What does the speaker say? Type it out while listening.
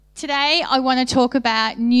Today I want to talk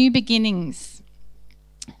about new beginnings.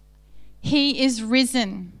 He is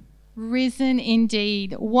risen, risen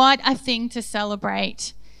indeed. What a thing to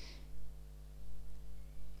celebrate.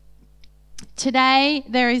 Today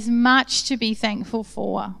there is much to be thankful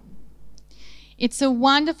for. It's a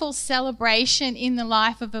wonderful celebration in the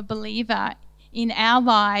life of a believer, in our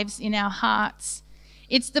lives, in our hearts.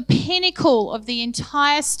 It's the pinnacle of the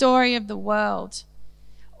entire story of the world.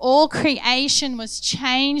 All creation was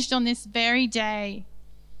changed on this very day,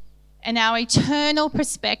 and our eternal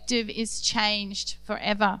perspective is changed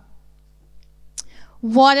forever.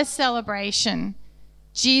 What a celebration.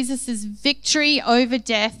 Jesus' victory over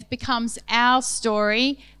death becomes our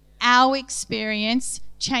story, our experience,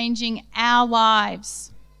 changing our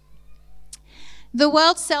lives. The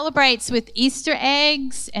world celebrates with Easter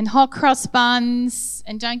eggs and hot cross buns,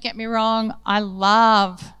 and don't get me wrong, I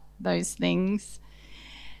love those things.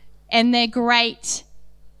 And they're great,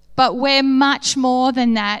 but we're much more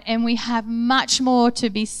than that, and we have much more to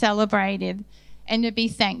be celebrated and to be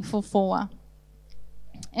thankful for.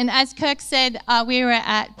 And as Kirk said, we were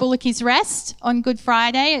at Bullock's Rest on Good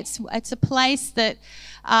Friday. It's a place that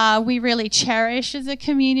we really cherish as a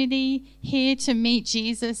community, here to meet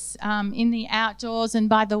Jesus in the outdoors and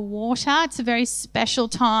by the water. It's a very special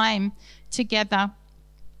time together.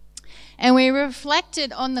 And we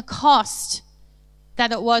reflected on the cost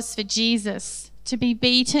that it was for Jesus to be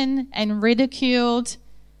beaten and ridiculed,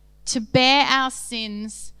 to bear our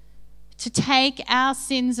sins, to take our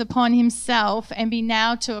sins upon himself and be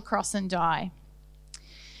nailed to a cross and die.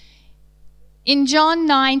 In John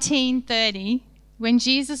 19:30, when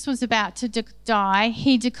Jesus was about to die,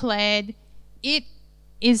 he declared, "It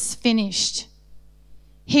is finished."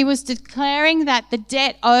 He was declaring that the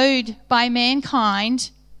debt owed by mankind,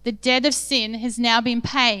 the debt of sin, has now been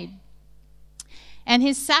paid. And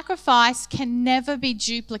his sacrifice can never be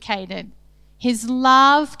duplicated. His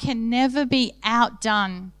love can never be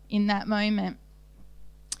outdone in that moment.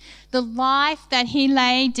 The life that he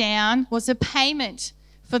laid down was a payment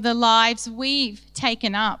for the lives we've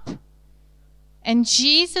taken up. And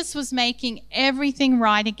Jesus was making everything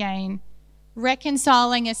right again,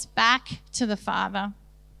 reconciling us back to the Father.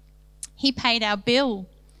 He paid our bill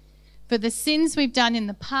for the sins we've done in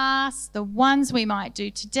the past, the ones we might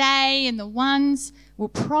do today, and the ones we'll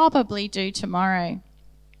probably do tomorrow.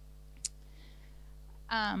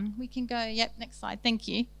 We can go, next slide, thank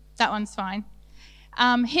you. That one's fine.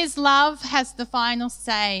 His love has the final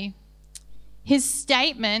say. His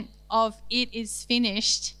statement of "it is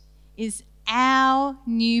finished" is our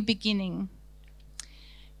new beginning.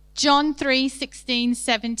 John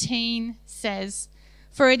 3:16-17 says,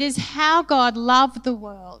 "For it is how God loved the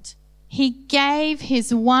world. He gave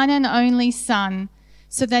his one and only Son,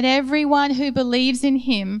 so that everyone who believes in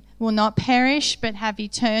him will not perish but have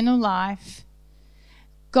eternal life.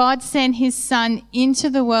 God sent his Son into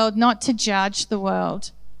the world not to judge the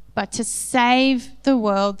world, but to save the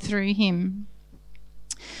world through him."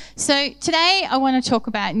 So today I want to talk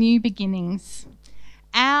about new beginnings.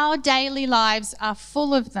 Our daily lives are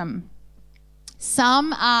full of them.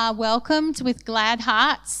 Some are welcomed with glad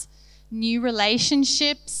hearts, new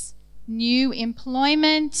relationships, new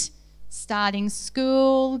employment, starting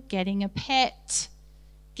school, getting a pet,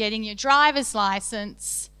 getting your driver's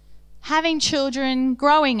license, having children,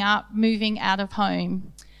 growing up, moving out of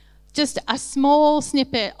home. Just a small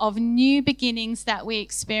snippet of new beginnings that we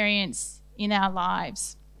experience in our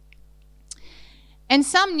lives. And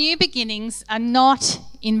some new beginnings are not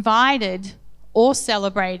invited or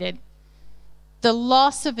celebrated. The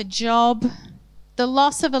loss of a job, the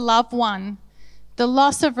loss of a loved one, the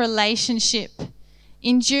loss of relationship,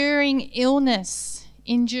 enduring illness,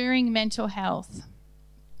 enduring mental health.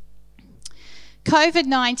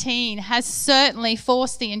 COVID-19 has certainly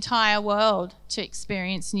forced the entire world to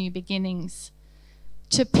experience new beginnings,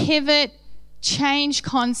 to pivot, change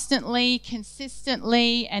constantly,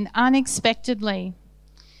 consistently, and unexpectedly.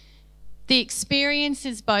 The experience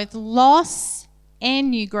is both loss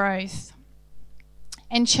and new growth.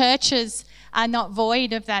 And churches are not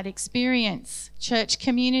void of that experience. Church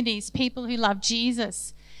communities, people who love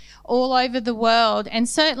Jesus all over the world, and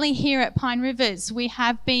certainly here at Pine Rivers, we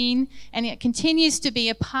have been, and it continues to be,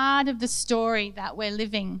 a part of the story that we're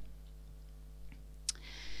living.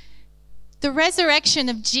 The resurrection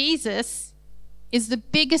of Jesus is the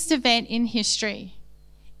biggest event in history.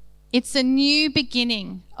 It's a new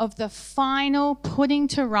beginning of the final putting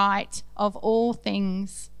to right of all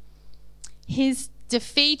things. His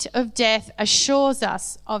defeat of death assures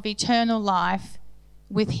us of eternal life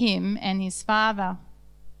with him and his Father.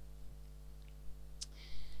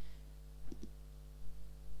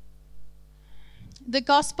 the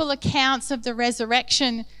gospel accounts of the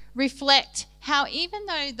resurrection reflect how even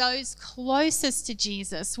though those closest to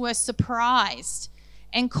Jesus were surprised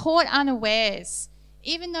and caught unawares,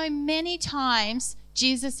 even though many times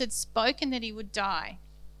Jesus had spoken that he would die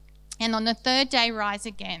and on the third day rise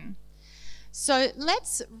again. So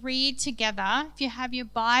let's read together. If you have your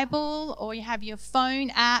Bible or you have your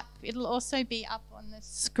phone app, it'll also be up on the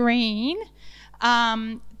screen.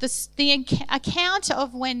 The account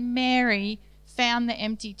of when Mary found the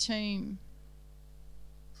empty tomb.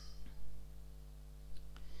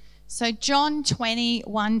 So John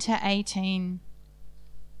 20:1-18.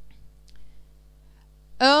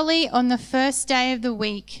 Early on the first day of the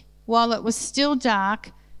week, while it was still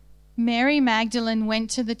dark, Mary Magdalene went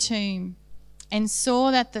to the tomb and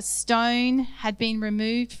saw that the stone had been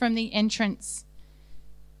removed from the entrance.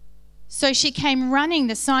 So she came running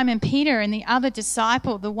to Simon Peter and the other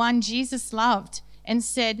disciple, the one Jesus loved, and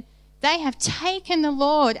said, "They have taken the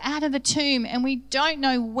Lord out of the tomb, and we don't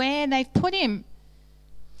know where they've put him."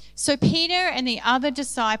 So Peter and the other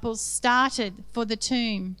disciples started for the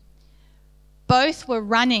tomb. Both were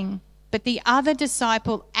running, but the other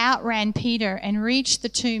disciple outran Peter and reached the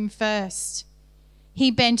tomb first. He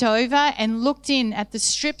bent over and looked in at the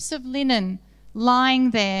strips of linen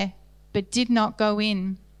lying there, but did not go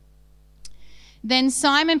in. Then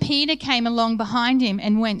Simon Peter came along behind him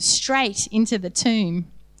and went straight into the tomb.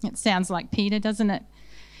 It sounds like Peter, doesn't it?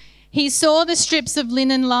 He saw the strips of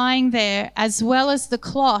linen lying there, as well as the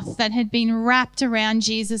cloth that had been wrapped around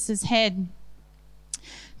Jesus' head.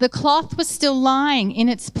 The cloth was still lying in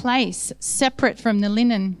its place, separate from the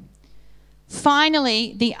linen.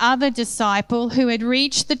 Finally, the other disciple who had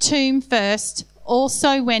reached the tomb first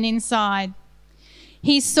also went inside.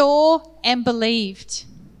 He saw and believed.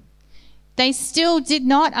 They still did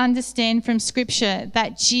not understand from Scripture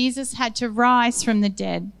that Jesus had to rise from the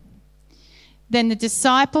dead. Then the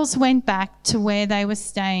disciples went back to where they were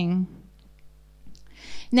staying.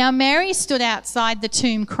 Now Mary stood outside the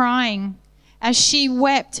tomb crying. As she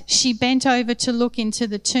wept, she bent over to look into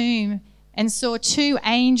the tomb and saw two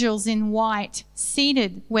angels in white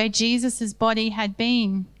seated where Jesus' body had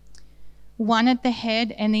been, one at the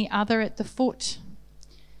head and the other at the foot.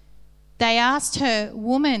 They asked her,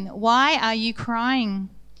 "Woman, why are you crying?"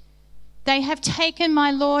 "They have taken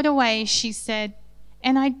my Lord away," she said,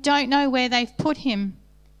 "and I don't know where they've put him."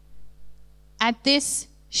 At this,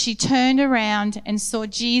 she turned around and saw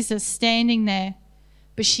Jesus standing there,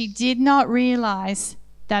 but she did not realize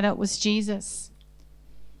that it was Jesus.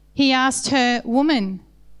 He asked her, "Woman,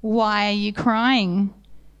 why are you crying?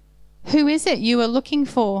 Who is it you are looking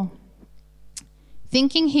for?"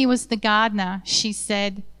 Thinking he was the gardener, she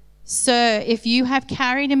said, "Sir, if you have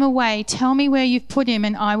carried him away, tell me where you've put him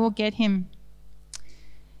and I will get him."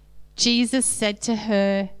 Jesus said to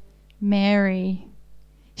her, "Mary."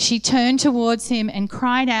 She turned towards him and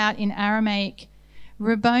cried out in Aramaic,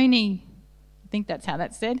 "Rabboni," I think that's how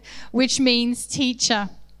that's said, which means teacher.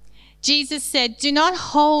 Jesus said, "Do not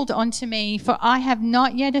hold on to me, for I have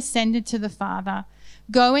not yet ascended to the Father.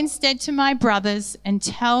 Go instead to my brothers and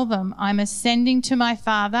tell them I'm ascending to my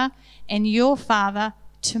Father and your Father,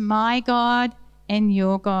 to my God and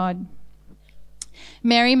your God."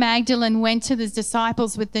 Mary Magdalene went to the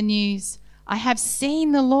disciples with the news, "I have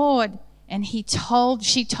seen the Lord," and she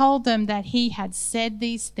told them that he had said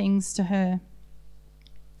these things to her.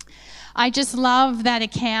 I just love that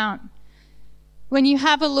account. When you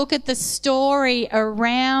have a look at the story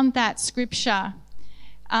around that scripture,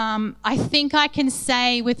 I think I can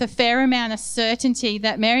say with a fair amount of certainty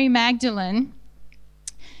that Mary Magdalene,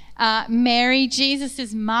 Mary,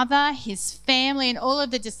 Jesus' mother, his family, and all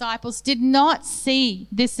of the disciples did not see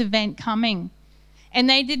this event coming. And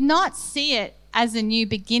they did not see it as a new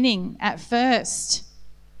beginning at first.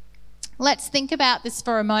 Let's think about this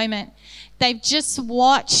for a moment. They've just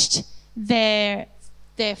watched their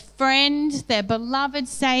friend, their beloved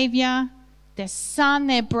Saviour, their son,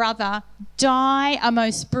 their brother, die a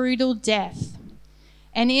most brutal death.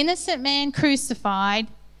 An innocent man crucified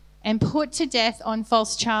and put to death on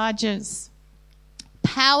false charges,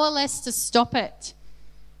 powerless to stop it.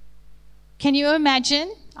 Can you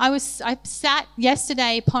imagine? I sat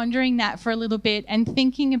yesterday pondering that for a little bit and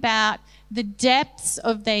thinking about the depths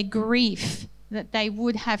of their grief that they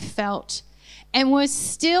would have felt and were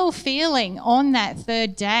still feeling on that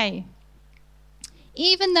third day.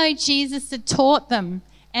 Even though Jesus had taught them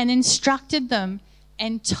and instructed them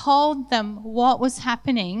and told them what was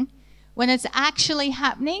happening, when it's actually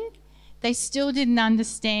happening, they still didn't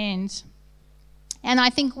understand. And I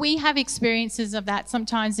think we have experiences of that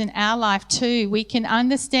sometimes in our life too. We can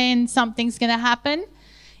understand something's going to happen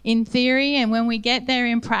in theory, and when we get there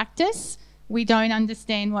in practice, we don't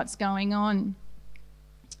understand what's going on.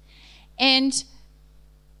 And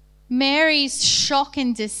Mary's shock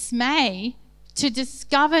and dismay to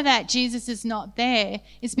discover that Jesus is not there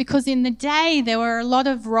is because in the day there were a lot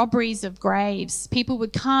of robberies of graves. People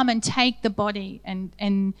would come and take the body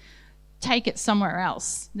and take it somewhere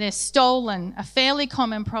else. They're stolen, a fairly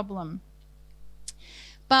common problem.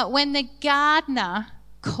 But when the gardener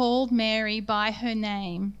called Mary by her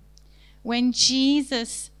name, when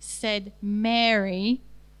Jesus said Mary,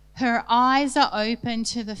 her eyes are open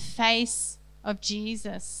to the face of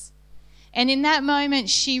Jesus. And in that moment,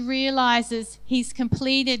 she realizes he's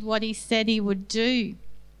completed what he said he would do.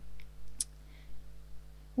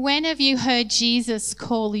 When have you heard Jesus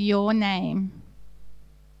call your name?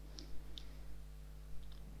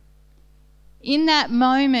 In that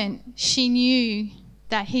moment, she knew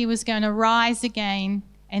that he was going to rise again,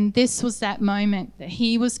 and this was that moment that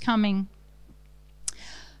he was coming.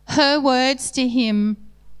 Her words to him,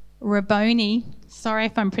 Rabboni, sorry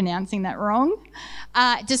if I'm pronouncing that wrong,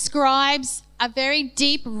 describes a very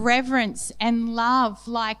deep reverence and love,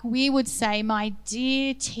 like we would say, my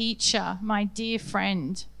dear teacher, my dear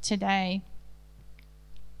friend today.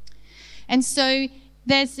 And so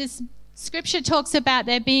there's this scripture talks about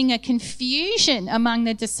there being a confusion among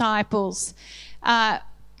the disciples.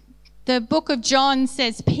 The book of John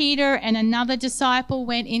says Peter and another disciple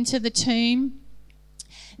went into the tomb.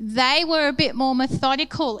 They were a bit more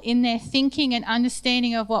methodical in their thinking and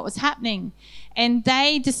understanding of what was happening. And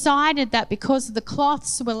they decided that because the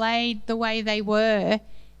cloths were laid the way they were,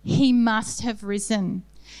 he must have risen.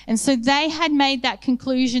 And so they had made that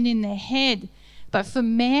conclusion in their head. But for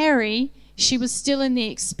Mary, she was still in the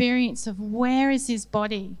experience of where is his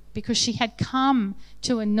body? Because she had come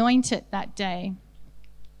to anoint it that day.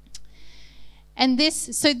 And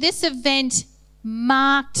this event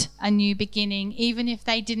marked a new beginning. Even if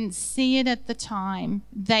they didn't see it at the time,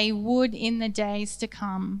 they would in the days to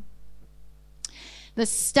come. The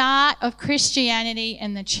start of Christianity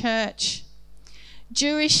and the church.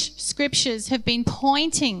 Jewish scriptures have been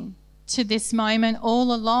pointing to this moment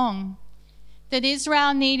all along, that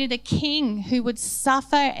Israel needed a king who would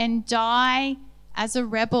suffer and die as a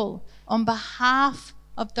rebel on behalf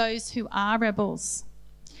of those who are rebels.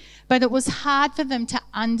 But it was hard for them to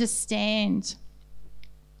understand.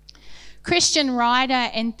 Christian writer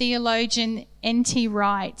and theologian N.T.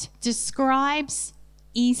 Wright describes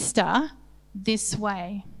Easter this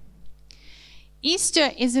way.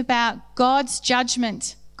 Easter is about God's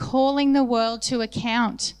judgment, calling the world to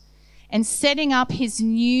account and setting up his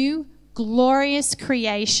new glorious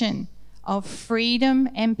creation of freedom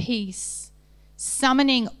and peace,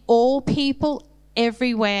 summoning all people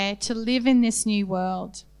everywhere to live in this new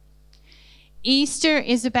world. Easter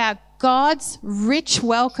is about God's rich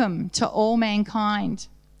welcome to all mankind.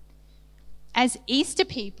 As Easter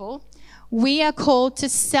people, we are called to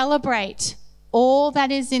celebrate all of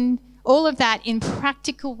that in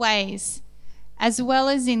practical ways, as well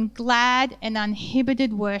as in glad and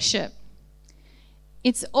uninhibited worship.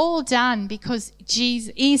 It's all done because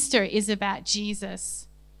Easter is about Jesus,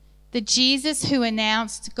 the Jesus who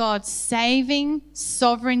announced God's saving,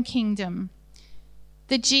 sovereign kingdom,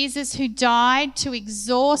 the Jesus who died to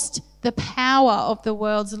exhaust the power of the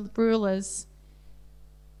world's rulers,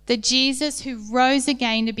 the Jesus who rose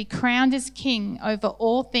again to be crowned as king over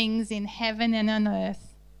all things in heaven and on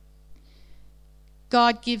earth.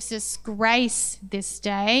 God gives us grace this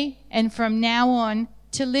day and from now on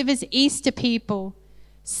to live as Easter people,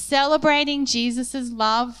 celebrating Jesus'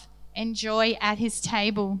 love and joy at his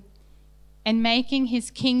table and making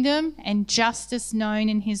his kingdom and justice known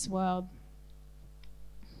in his world.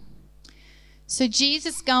 So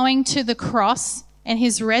Jesus going to the cross and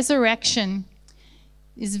his resurrection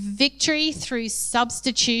is victory through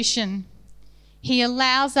substitution. He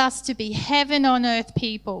allows us to be heaven on earth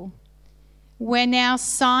people. We're now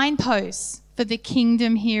signposts for the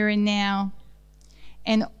kingdom here and now.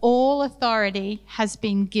 And all authority has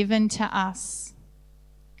been given to us.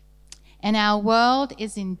 And our world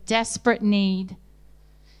is in desperate need.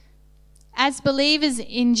 As believers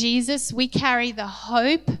in Jesus, we carry the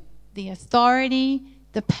hope, the authority,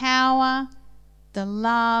 the power, the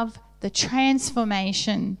love, the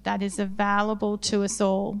transformation that is available to us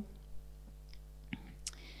all.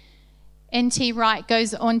 N.T. Wright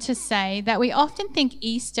goes on to say that we often think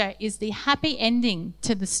Easter is the happy ending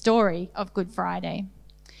to the story of Good Friday.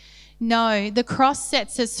 No, the cross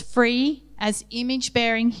sets us free as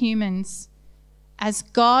image-bearing humans, as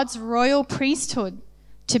God's royal priesthood,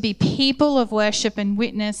 to be people of worship and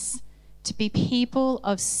witness, to be people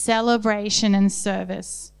of celebration and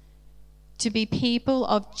service, to be people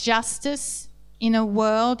of justice in a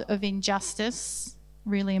world of injustice,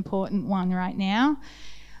 really important one right now,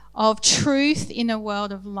 of truth in a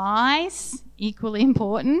world of lies, equally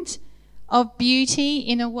important, of beauty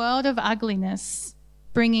in a world of ugliness,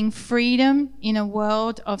 bringing freedom in a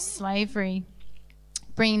world of slavery,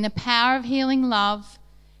 bringing the power of healing love,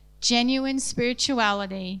 genuine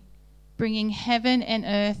spirituality, bringing heaven and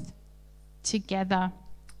earth together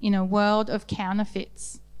in a world of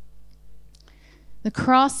counterfeits. The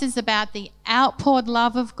cross is about the outpoured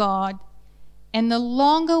love of God, and the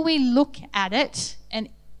longer we look at it, and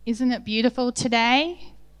isn't it beautiful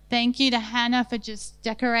today? Thank you to Hannah for just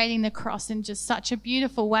decorating the cross in just such a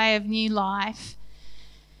beautiful way of new life.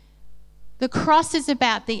 The cross is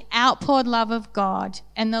about the outpoured love of God,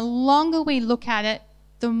 and the longer we look at it,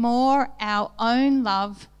 the more our own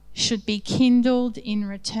love should be kindled in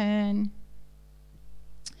return.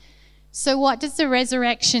 So what does the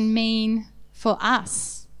resurrection mean for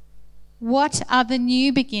us? What are the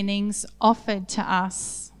new beginnings offered to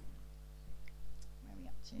us? Where are we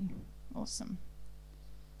up to? Awesome.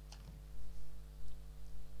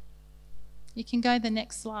 You can go to the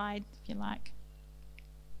next slide if you like.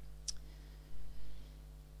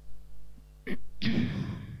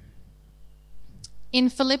 In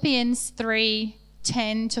Philippians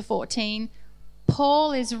 3:10-14,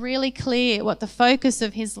 Paul is really clear what the focus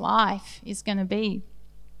of his life is going to be.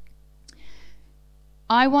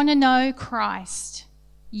 I want to know Christ,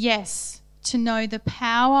 yes, to know the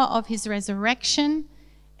power of his resurrection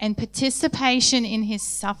and participation in his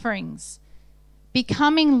sufferings,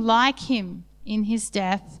 becoming like him in his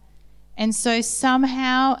death, and so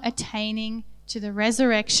somehow attaining to the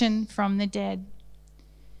resurrection from the dead.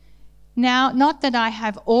 Now, not that I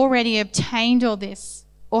have already obtained all this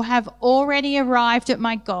or have already arrived at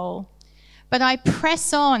my goal, but I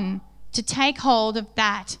press on to take hold of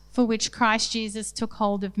that for which Christ Jesus took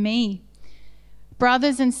hold of me.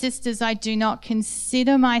 Brothers and sisters, I do not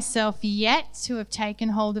consider myself yet to have taken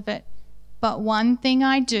hold of it, but one thing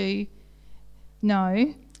I do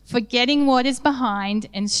know, forgetting what is behind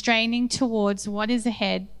and straining towards what is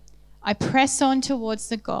ahead, I press on towards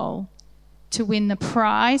the goal to win the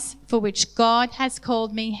prize for which God has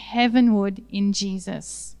called me heavenward in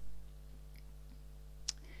Jesus.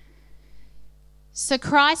 So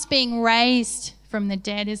Christ being raised from the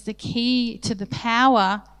dead is the key to the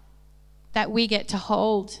power that we get to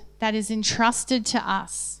hold, that is entrusted to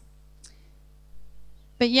us.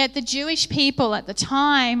 But yet the Jewish people at the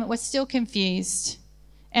time were still confused,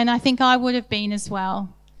 and I think I would have been as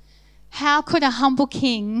well. How could a humble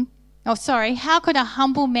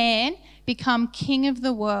man become king of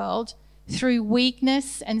the world through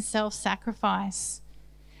weakness and self-sacrifice,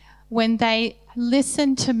 when they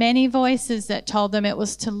listened to many voices that told them it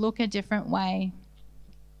was to look a different way?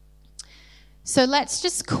 So let's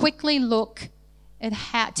just quickly look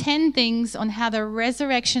at 10 things on how the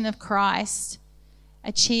resurrection of Christ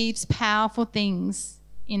achieves powerful things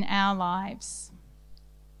in our lives.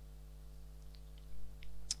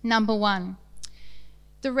 Number 1,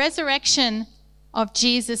 the resurrection of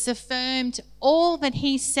Jesus affirmed all that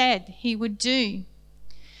he said he would do.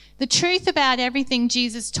 The truth about everything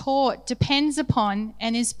Jesus taught depends upon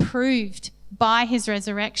and is proved by his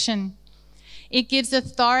resurrection. It gives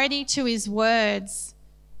authority to his words,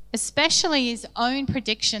 especially his own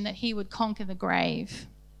prediction that he would conquer the grave.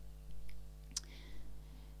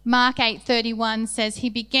 Mark 8:31 says, he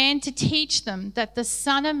began to teach them that the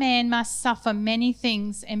Son of Man must suffer many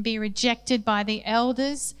things and be rejected by the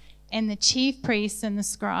elders and the chief priests and the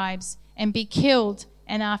scribes, and be killed,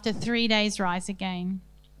 and after 3 days rise again.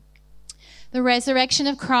 The resurrection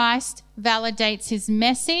of Christ validates his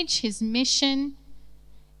message, his mission,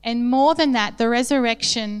 and more than that, the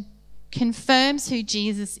resurrection confirms who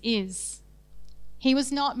Jesus is. He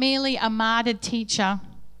was not merely a martyred teacher.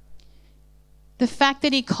 The fact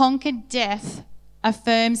that he conquered death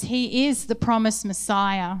affirms he is the promised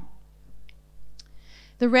Messiah.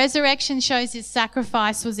 The resurrection shows his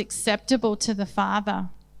sacrifice was acceptable to the Father,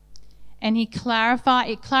 and it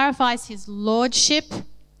clarifies his lordship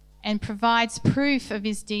and provides proof of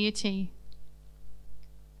his deity.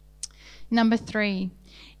 Number 3,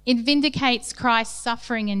 it vindicates Christ's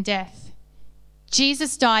suffering and death.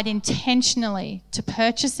 Jesus died intentionally to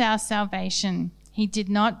purchase our salvation. He did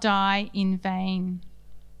not die in vain.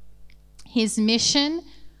 His mission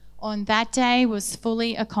on that day was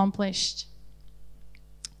fully accomplished.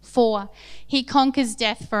 4, he conquers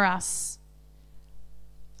death for us.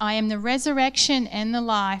 I am the resurrection and the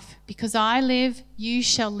life. Because I live, you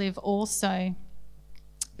shall live also.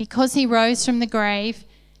 Because he rose from the grave,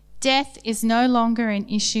 death is no longer an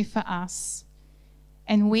issue for us,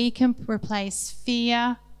 and we can replace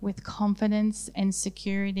fear with confidence and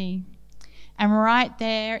security. And right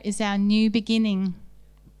there is our new beginning,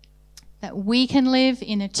 that we can live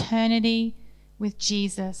in eternity with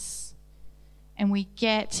Jesus. And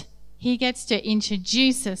he gets to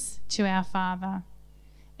introduce us to our Father.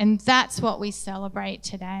 And that's what we celebrate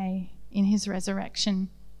today in his resurrection.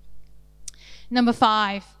 Number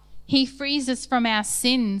 5, he frees us from our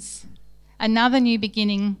sins. Another new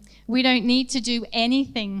beginning. We don't need to do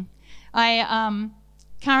anything. I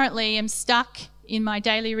currently am stuck in my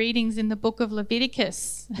daily readings in the book of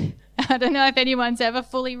Leviticus. I don't know if anyone's ever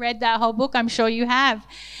fully read that whole book. I'm sure you have.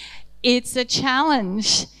 It's a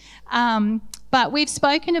challenge. But we've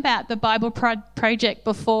spoken about the Bible Project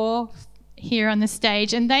before here on the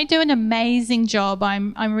stage, and they do an amazing job.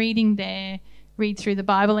 I'm reading their Read Through the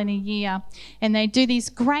Bible in a Year, and they do these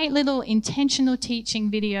great little intentional teaching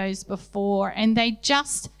videos before, and they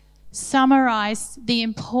just summarize the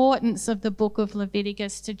importance of the book of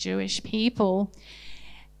Leviticus to Jewish people.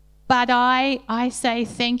 But I say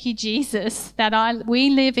thank you, Jesus, that we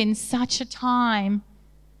live in such a time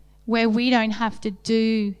where we don't have to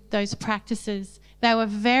do those practices. They were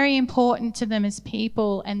very important to them as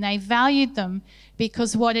people, and they valued them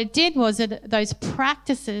because what it did was that those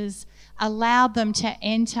practices allowed them to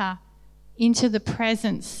enter into the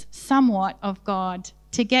presence somewhat of God,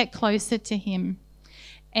 to get closer to him.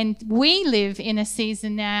 And we live in a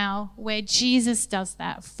season now where Jesus does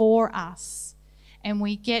that for us, and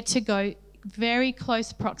we get to go very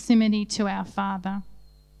close proximity to our Father.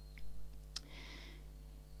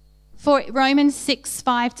 For Romans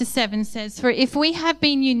 6:5-7 says, "For if we have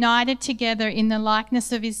been united together in the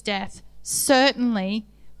likeness of his death, certainly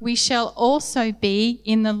we shall also be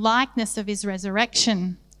in the likeness of his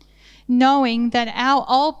resurrection, knowing that our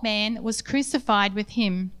old man was crucified with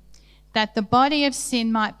him, that the body of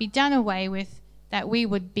sin might be done away with, that we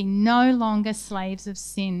would be no longer slaves of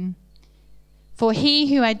sin. For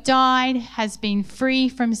he who had died has been free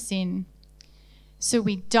from sin. So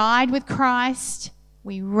we died with Christ,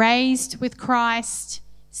 we raised with Christ,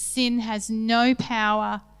 sin has no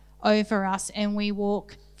power over us, and we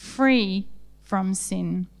walk free from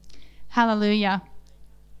sin." Hallelujah.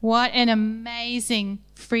 What an amazing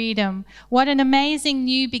freedom. What an amazing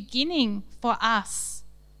new beginning for us.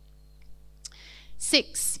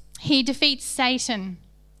 6, he defeats Satan.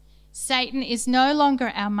 Satan is no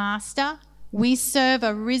longer our master. We serve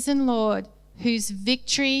a risen Lord whose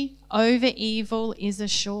victory over evil is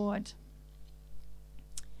assured.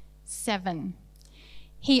 7,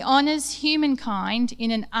 he honors humankind in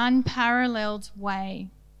an unparalleled way.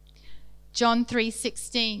 John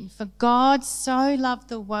 3:16, "For God so loved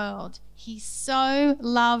the world, he so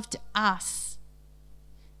loved us,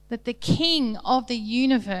 that the King of the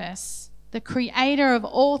universe, the creator of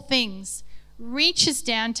all things, reaches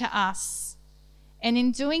down to us, and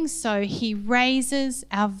in doing so, he raises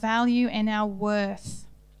our value and our worth."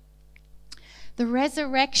 The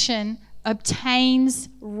resurrection obtains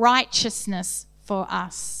righteousness for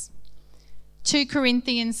us. 2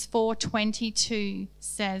 Corinthians 4:22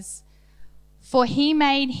 says, "For he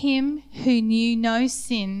made him who knew no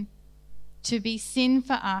sin to be sin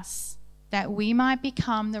for us, that we might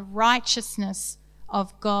become the righteousness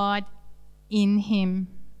of God in him."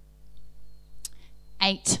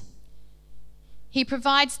 8, he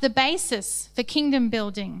provides the basis for kingdom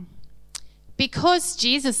building. Because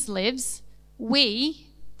Jesus lives, we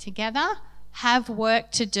together have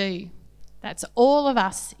work to do. That's all of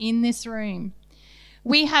us in this room.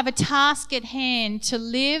 We have a task at hand to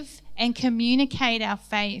live and communicate our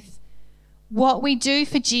faith. What we do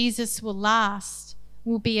for Jesus will last,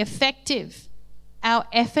 will be effective. Our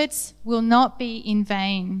efforts will not be in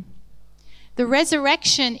vain. The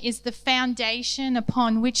resurrection is the foundation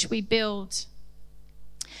upon which we build.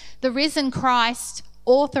 The risen Christ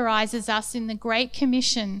authorizes us in the Great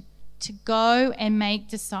Commission to go and make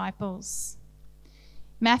disciples.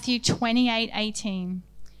 Matthew 28:18,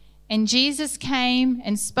 "And Jesus came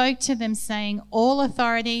and spoke to them, saying, 'All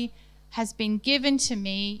authority has been given to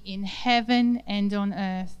me in heaven and on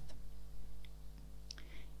earth.'"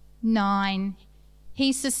 9,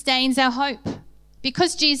 he sustains our hope.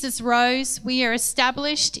 Because Jesus rose, we are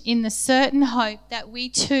established in the certain hope that we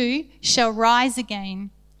too shall rise again.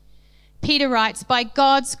 Peter writes, "By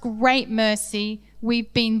God's great mercy,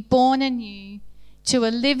 we've been born anew to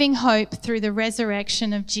a living hope through the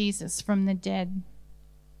resurrection of Jesus from the dead."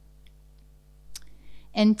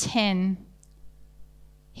 And 10,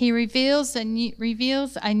 he reveals a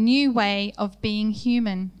new way of being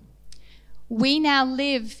human. We now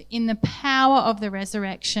live in the power of the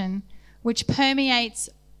resurrection, which permeates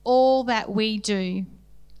all that we do.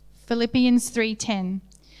 Philippians 3:10.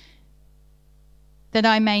 that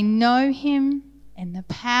I may know him and the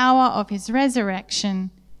power of his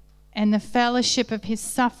resurrection and the fellowship of his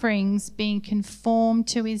sufferings, being conformed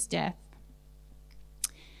to his death.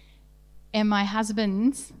 And my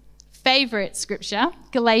husband's favourite scripture,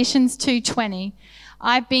 Galatians 2:20,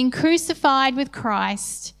 I've been crucified with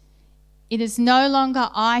Christ. It is no longer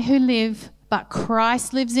I who live, but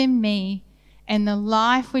Christ lives in me, and the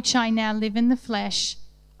life which I now live in the flesh,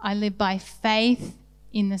 I live by faith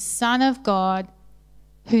in the Son of God,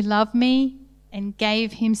 who loved me and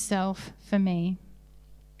gave himself for me.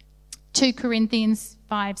 2 Corinthians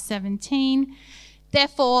 5:17,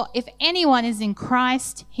 therefore, if anyone is in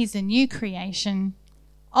Christ, he's a new creation.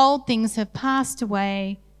 Old things have passed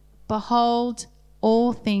away. Behold,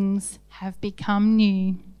 all things have become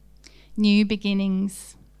new. New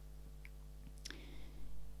beginnings.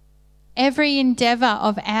 Every endeavour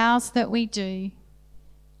of ours that we do,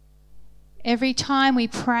 every time we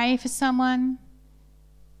pray for someone,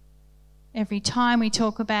 every time we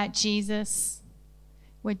talk about Jesus,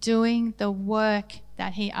 we're doing the work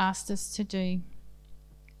that he asked us to do.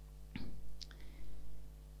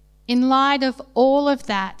 In light of all of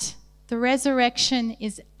that, the resurrection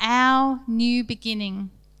is our new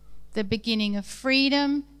beginning, the beginning of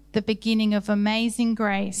freedom, the beginning of amazing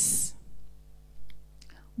grace.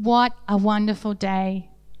 What a wonderful day.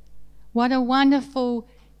 What a wonderful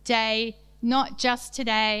day, not just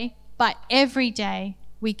today, but every day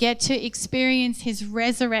we get to experience his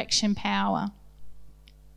resurrection power.